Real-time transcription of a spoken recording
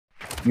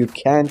You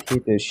can't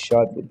hit a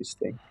shot with this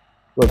thing.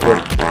 Look,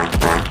 look.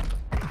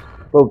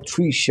 Bro,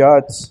 3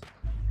 shots.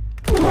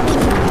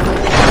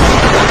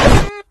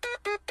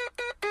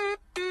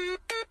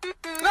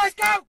 Let's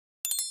go!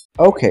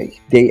 Okay,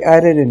 they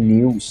added a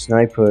new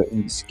sniper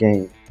in this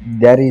game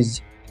that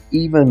is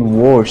even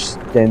worse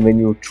than when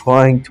you're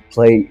trying to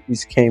play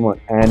this game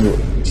on Android,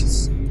 which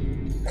is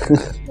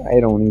I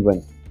don't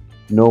even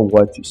know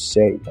what to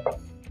say.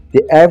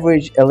 The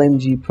average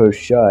LMG per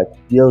shot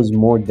deals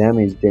more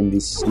damage than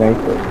this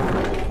sniper.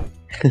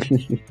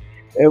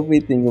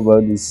 Everything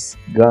about this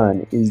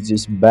gun is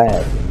just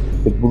bad.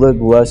 The bullet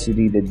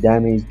velocity, the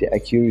damage, the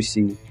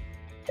accuracy,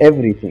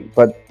 everything.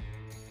 But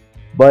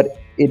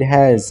it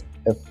has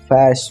a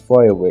fast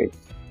fire rate,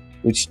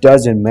 which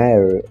doesn't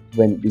matter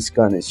when this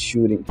gun is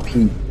shooting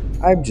people.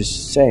 I'm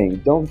just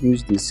saying, don't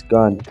use this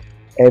gun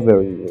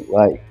ever in your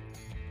life.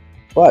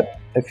 But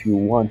if you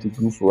want to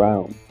goof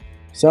around,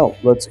 so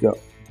let's go.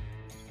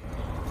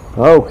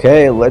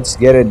 Okay, let's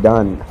get it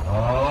done.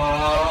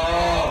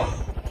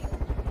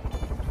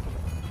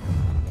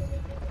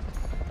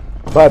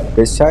 But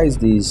besides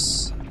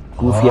this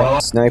goofy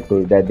ass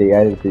sniper that they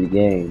added to the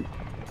game,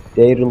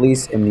 they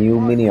released a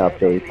new mini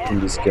update in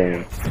this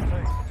game,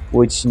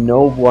 which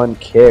no one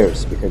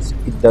cares because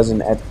it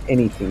doesn't add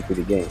anything to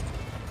the game.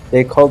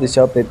 They call this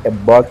update a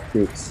bug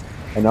fix,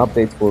 an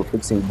update for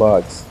fixing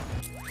bugs,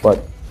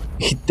 but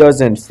it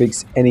doesn't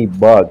fix any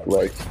bug.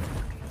 Like,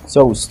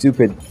 so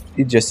stupid.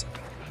 It just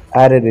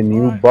added a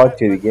new bug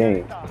to the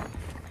game,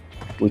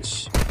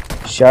 which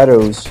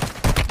shadows.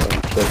 Let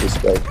me kill this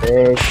guy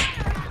first.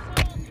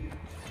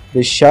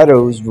 The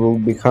shadows will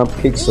become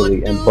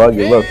pixely and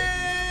buggy. Look,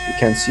 you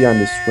can see on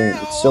the screen.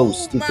 It's so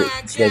stupid.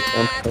 It's like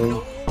I'm playing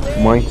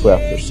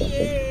Minecraft or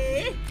something.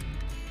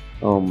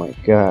 Oh my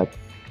god.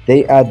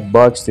 They add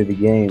bugs to the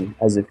game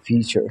as a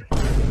feature.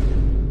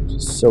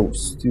 It's so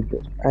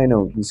stupid. I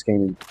know this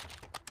game is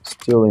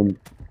still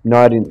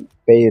not in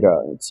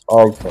beta, it's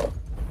alpha.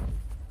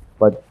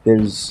 But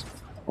there's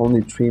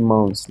only 3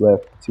 months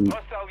left to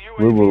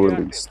we will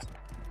release.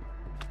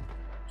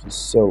 It's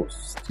so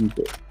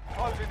stupid.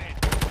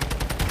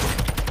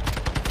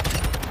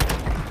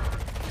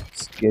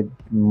 Let's get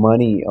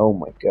money. Oh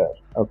my god.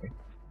 Okay.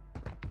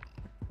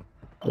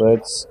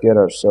 Let's get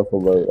ourselves a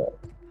loadout.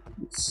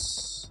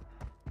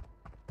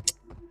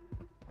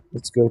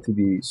 Let's go to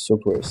the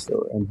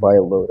superstore and buy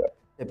a loadout.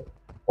 The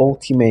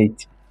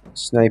ultimate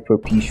sniper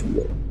pea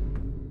shooter.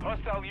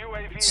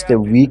 It's the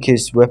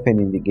weakest weapon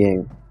in the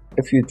game.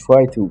 If you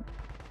try to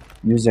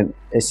use an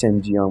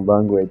SMG on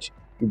long range,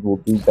 it will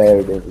do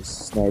better than a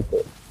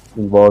sniper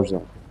in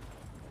Warzone.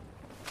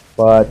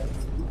 But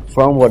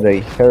from what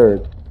I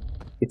heard,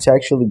 it's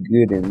actually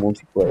good in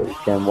multiplayer. You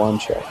can one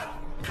shot,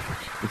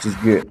 which is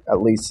good.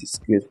 At least it's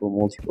good for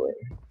multiplayer.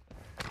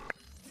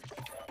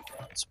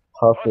 Let's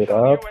puff it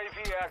up.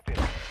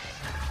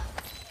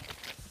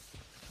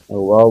 I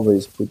will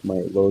always put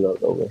my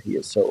loadout over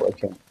here so I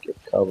can get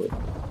covered.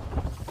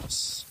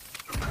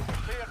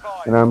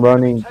 And I'm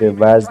running the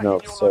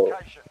WARZONE, so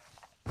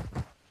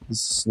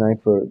this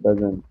sniper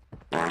doesn't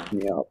pick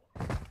me up.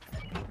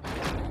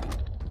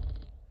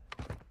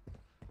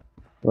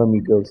 Let me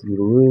go to the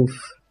roof.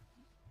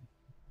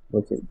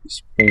 Look at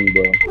this thing,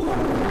 bro.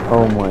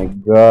 Oh my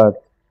god.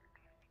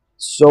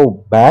 So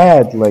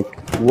bad.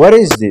 Like, what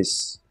is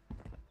this?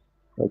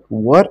 Like,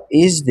 what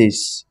is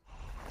this?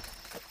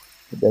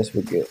 But that's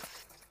what good.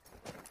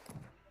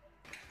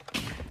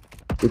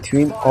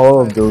 Between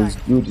all of those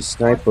good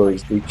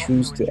snipers, they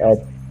choose to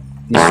add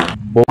this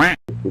bullshit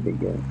to the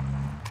game.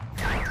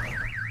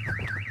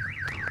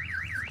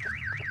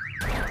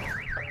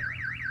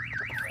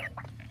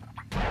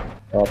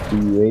 Off the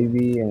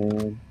UAV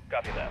and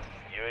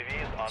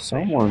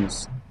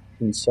someone's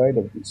inside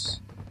of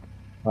this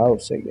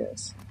house, I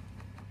guess.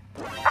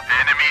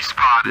 Enemy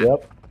spotted.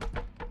 Yep.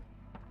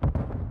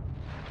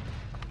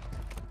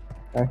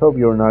 I hope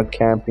you're not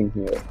camping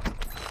here.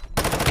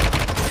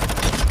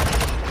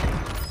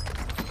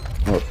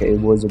 Okay, it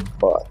was a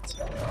bot.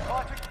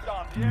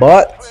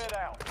 But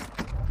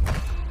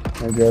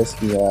I guess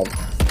we have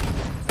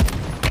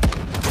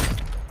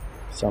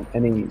some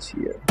enemies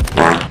here.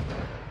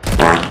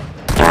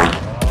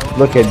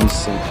 Look at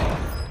this thing.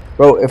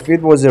 Bro, if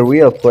it was a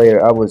real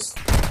player, I was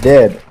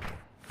dead.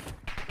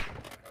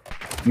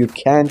 You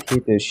can't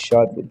hit a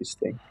shot with this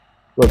thing.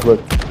 Look,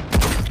 look.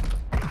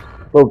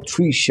 Bro,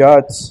 3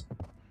 shots.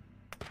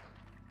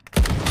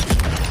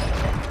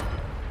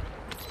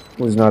 It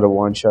was not a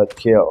one-shot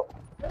kill.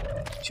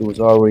 She was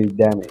already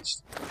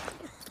damaged.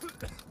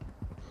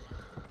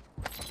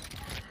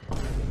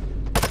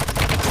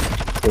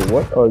 So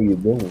what are you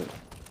doing?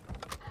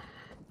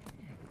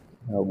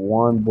 I have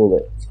 1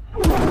 bullet.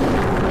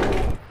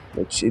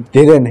 Which it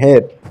didn't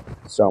hit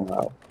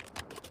somehow.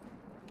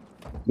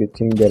 Good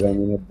thing that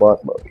I'm in a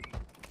bot lobby.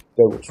 If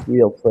there was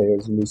real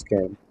players in this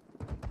game,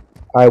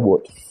 I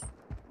would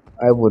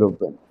have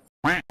been.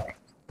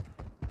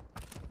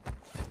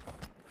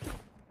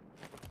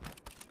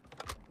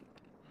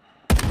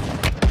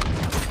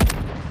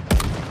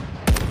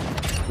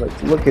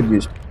 Like, look at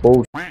this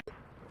bullshit.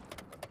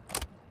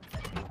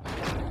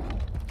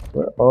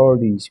 Where are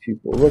these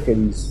people? Look at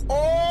these.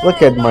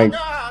 Look at my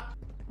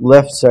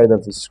left side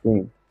of the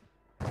screen.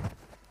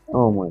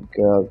 Oh my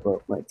god,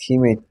 bro. My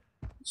teammate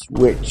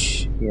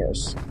switch.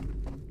 Yes.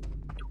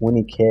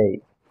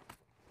 20k.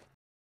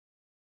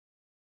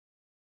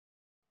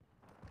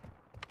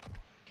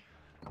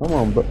 Come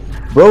on, bro.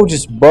 Bro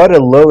just bought a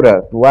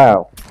loadout.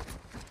 Wow.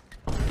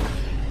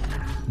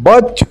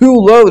 Bought 2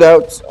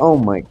 loadouts. Oh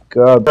my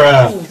god.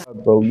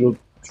 Bro, you're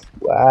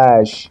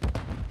trash.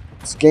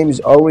 This game is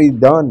already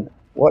done.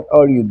 What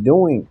are you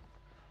doing?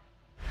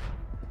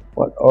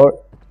 What are...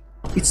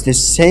 It's the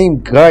same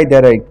guy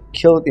that I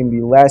killed in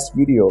the last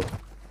video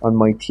on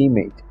my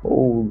teammate.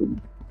 Holy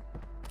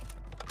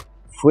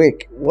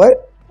frick.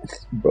 What?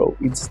 Bro,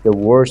 it's the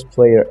worst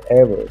player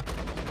ever.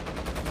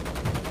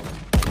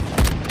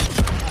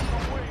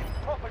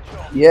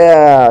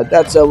 Yeah,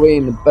 that's a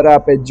win.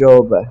 Proper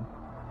job.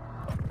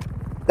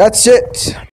 That's it.